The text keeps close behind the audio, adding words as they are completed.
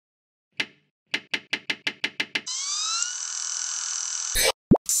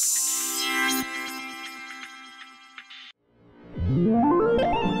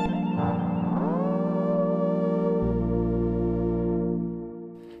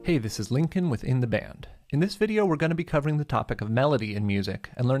Hey, this is Lincoln with In the Band. In this video, we're going to be covering the topic of melody in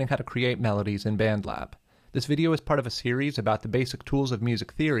music and learning how to create melodies in BandLab. This video is part of a series about the basic tools of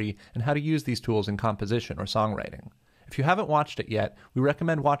music theory and how to use these tools in composition or songwriting. If you haven't watched it yet, we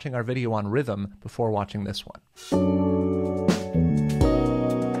recommend watching our video on rhythm before watching this one.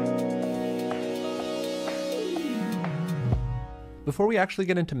 Before we actually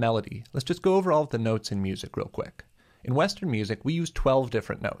get into melody, let's just go over all of the notes in music real quick. In Western music, we use 12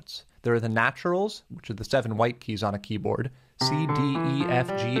 different notes. There are the naturals, which are the 7 white keys on a keyboard, C, D, E, F,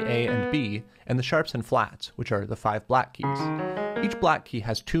 G, A, and B, and the sharps and flats, which are the 5 black keys. Each black key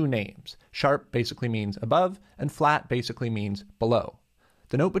has 2 names. Sharp basically means above, and flat basically means below.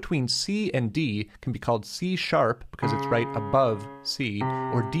 The note between C and D can be called C sharp because it's right above C,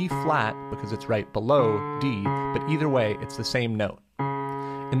 or D flat because it's right below D, but either way, it's the same note.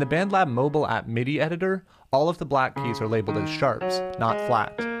 In the BandLab mobile app MIDI editor, all of the black keys are labeled as sharps, not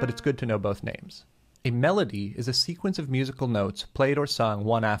flats, but it's good to know both names. A melody is a sequence of musical notes played or sung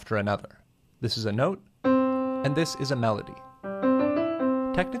one after another. This is a note, and this is a melody.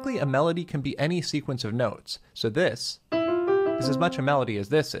 Technically, a melody can be any sequence of notes, so this is as much a melody as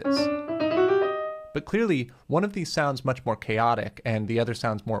this is. But clearly, one of these sounds much more chaotic, and the other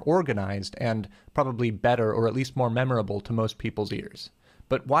sounds more organized, and probably better or at least more memorable to most people's ears.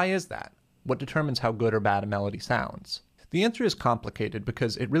 But why is that? What determines how good or bad a melody sounds? The answer is complicated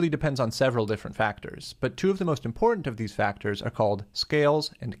because it really depends on several different factors, but 2 of the most important of these factors are called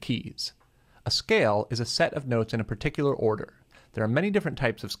scales and keys. A scale is a set of notes in a particular order. There are many different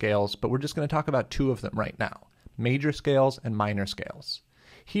types of scales, but we're just going to talk about 2 of them right now: major scales and minor scales.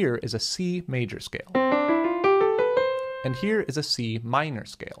 Here is a C major scale. And here is a C minor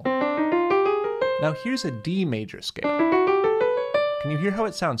scale. Now here's a D major scale. Can you hear how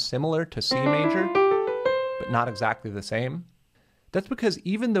it sounds similar to C major, but not exactly the same? That's because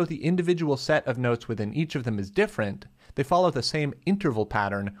even though the individual set of notes within each of them is different, they follow the same interval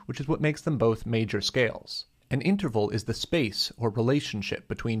pattern, which is what makes them both major scales. An interval is the space or relationship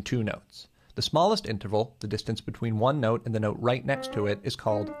between 2 notes. The smallest interval, the distance between one note and the note right next to it, is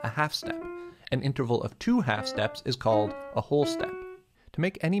called a half step. An interval of 2 half steps is called a whole step. To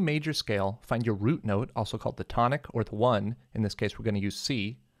make any major scale, find your root note, also called the tonic or the 1, in this case we're going to use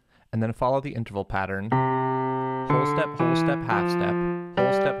C, and then follow the interval pattern: whole step, half step,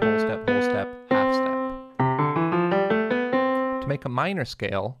 whole step, half step. To make a minor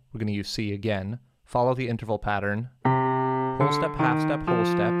scale, we're going to use C again, follow the interval pattern: whole step, half step, whole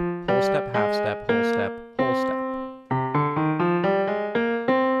step, half step, whole step, whole step.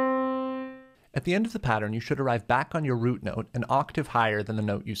 At the end of the pattern, you should arrive back on your root note an octave higher than the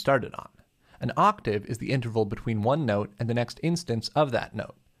note you started on. An octave is the interval between one note and the next instance of that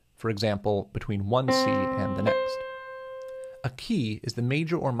note. For example, between one C and the next. A key is the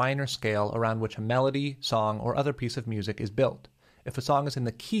major or minor scale around which a melody, song, or other piece of music is built. If a song is in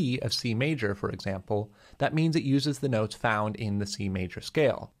the key of C major, for example, that means it uses the notes found in the C major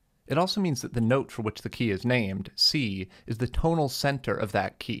scale. It also means that the note for which the key is named, C, is the tonal center of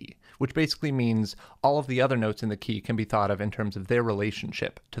that key, which basically means all of the other notes in the key can be thought of in terms of their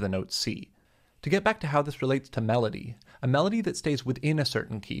relationship to the note C. To get back to how this relates to melody, a melody that stays within a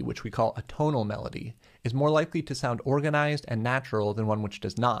certain key, which we call a tonal melody, is more likely to sound organized and natural than one which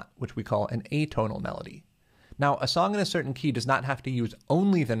does not, which we call an atonal melody. Now, a song in a certain key does not have to use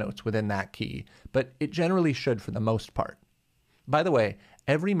only the notes within that key, but it generally should for the most part. By the way,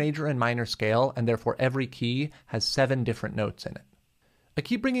 every major and minor scale, and therefore every key, has 7 different notes in it. I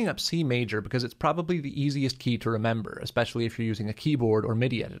keep bringing up C major because it's probably the easiest key to remember, especially if you're using a keyboard or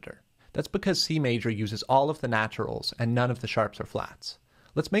MIDI editor. That's because C major uses all of the naturals and none of the sharps or flats.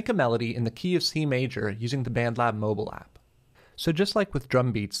 Let's make a melody in the key of C major using the BandLab mobile app. So just like with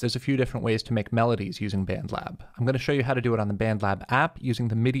drum beats, there's a few different ways to make melodies using BandLab. I'm going to show you how to do it on the BandLab app using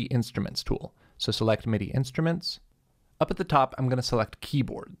the MIDI Instruments tool. So select MIDI Instruments. Up at the top, I'm going to select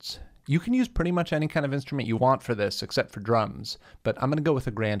Keyboards. You can use pretty much any kind of instrument you want for this, except for drums, but I'm going to go with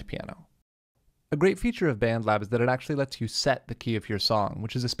a grand piano. A great feature of BandLab is that it actually lets you set the key of your song,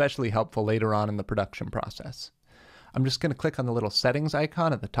 which is especially helpful later on in the production process. I'm just going to click on the little settings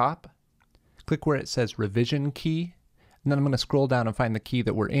icon at the top, click where it says revision key, and then I'm going to scroll down and find the key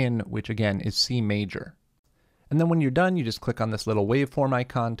that we're in, which again is C major. And then when you're done, you just click on this little waveform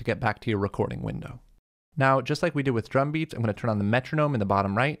icon to get back to your recording window. Now, just like we did with drum beats, I'm going to turn on the metronome in the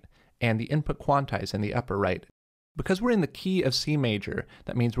bottom right and the input quantize in the upper right. Because we're in the key of C major,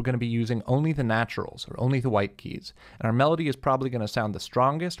 that means we're going to be using only the naturals, or only the white keys, and our melody is probably going to sound the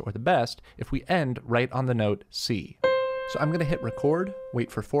strongest or the best if we end right on the note C. So I'm going to hit record, wait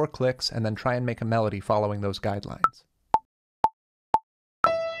for 4 clicks, and then try and make a melody following those guidelines.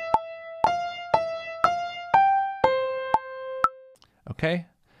 Okay,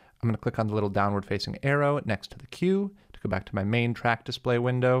 I'm going to click on the little downward facing arrow next to the cue to go back to my main track display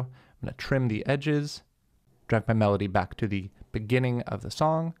window. I'm going to trim the edges, drag my melody back to the beginning of the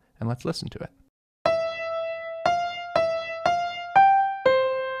song, and let's listen to it.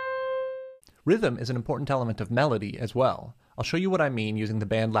 Rhythm is an important element of melody as well. I'll show you what I mean using the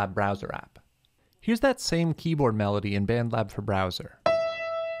BandLab browser app. Here's that same keyboard melody in BandLab for browser.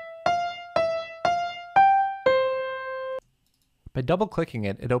 By double-clicking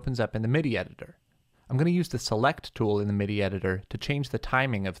it, it opens up in the MIDI editor. I'm going to use the Select tool in the MIDI editor to change the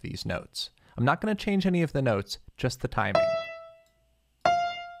timing of these notes. I'm not going to change any of the notes, just the timing.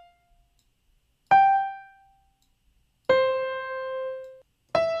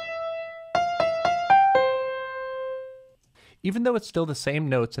 Even though it's still the same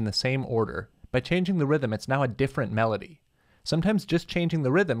notes in the same order, by changing the rhythm it's now a different melody. Sometimes just changing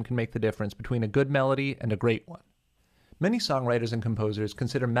the rhythm can make the difference between a good melody and a great one. Many songwriters and composers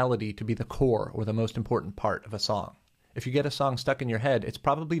consider melody to be the core or the most important part of a song. If you get a song stuck in your head, it's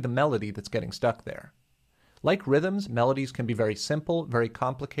probably the melody that's getting stuck there. Like rhythms, melodies can be very simple, very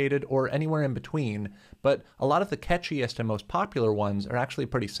complicated, or anywhere in between, but a lot of the catchiest and most popular ones are actually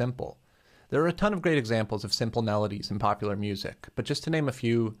pretty simple. There are a ton of great examples of simple melodies in popular music, but just to name a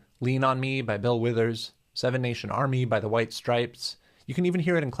few, Lean on Me by Bill Withers, Seven Nation Army by the White Stripes. You can even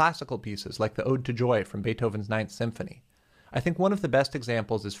hear it in classical pieces like the Ode to Joy from Beethoven's Ninth Symphony. I think one of the best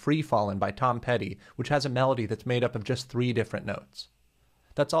examples is Free Fallin' by Tom Petty, which has a melody that's made up of just 3 different notes.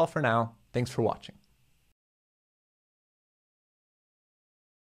 That's all for now. Thanks for watching.